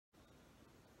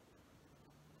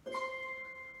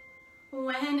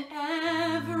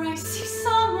Whenever I see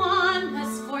someone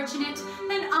less fortunate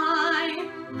than I,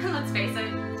 let's face it,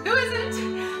 who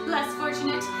isn't less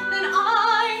fortunate than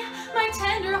I, my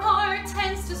tender heart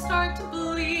tends to start to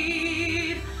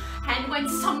bleed. And when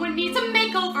someone needs a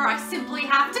makeover, I simply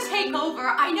have to take over.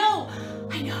 I know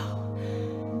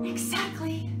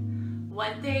exactly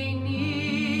what they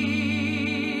need.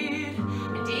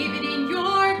 And even in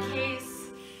your case,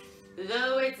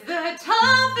 though it's the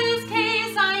toughest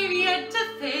case I've yet to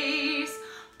face,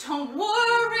 don't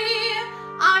worry,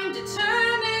 I'm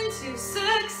determined to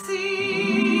succeed.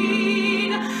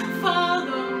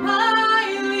 Follow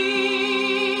my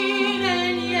lead,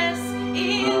 and yes,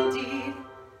 indeed,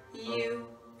 you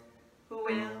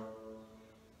will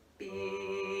be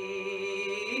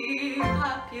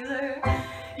popular.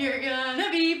 You're gonna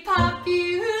be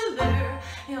popular.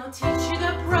 It'll teach you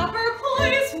the proper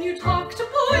poise when you talk to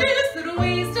boys, little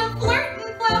ways to flirt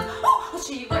and flout. Oh, I'll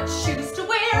show you what shoes to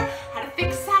wear, how to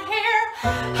fix that hair,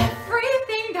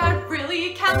 everything that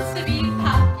really counts to be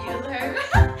popular.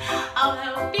 I'll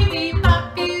help you be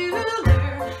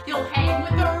popular. You'll hang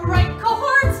with the right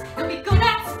cohorts. You'll be good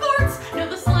at sports. Know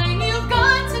the slang you've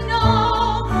got to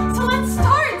know. So let's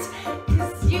start,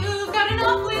 'cause you've got an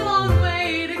awfully long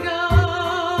way to go.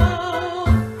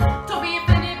 Don't be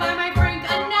offended by my frank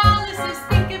analysis.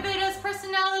 Think of it as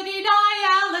personality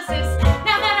dialysis.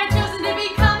 Now that I've chosen to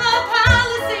become a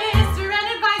palace or an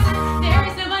advisor, there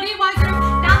is nobody wiser,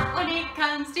 not when it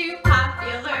comes to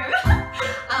popular.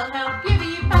 I'll help you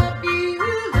be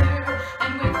popular,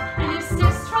 and with an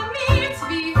assist from me to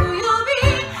be who you'll be,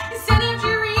 instead of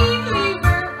dreaming who you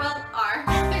were, well, are.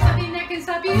 There's nothing that can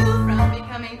stop you from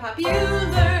becoming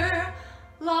popular.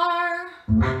 Lar.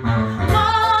 La,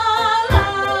 la,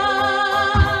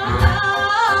 la,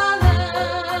 la.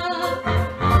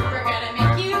 We're gonna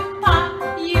make you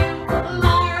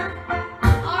popular.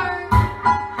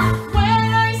 When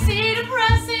I see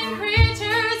depressing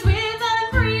creatures with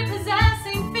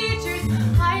unprepossessing features,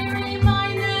 I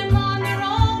remind them on their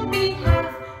own behalf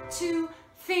to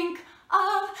think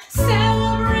of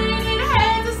celebrated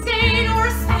heads of state or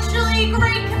especially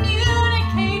great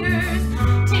communicators.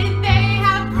 Did they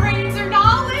have brains or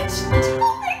knowledge?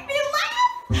 Don't make me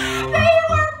laugh. They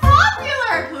were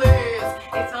popular, please.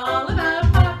 It's all about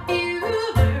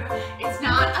popular. It's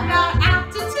not about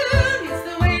aptitude. It's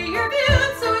the way you're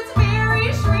viewed. So it's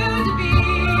very shrewd to be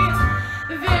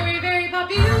very, very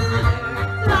popular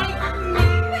like me.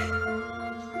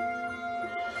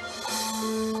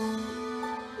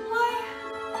 Why,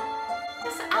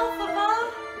 Miss Alphaba,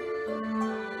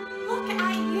 look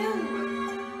at you.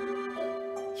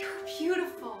 You're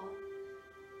beautiful.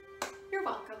 You're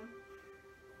welcome.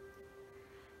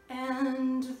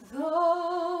 And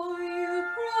though you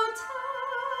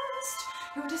protest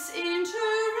your disinterest,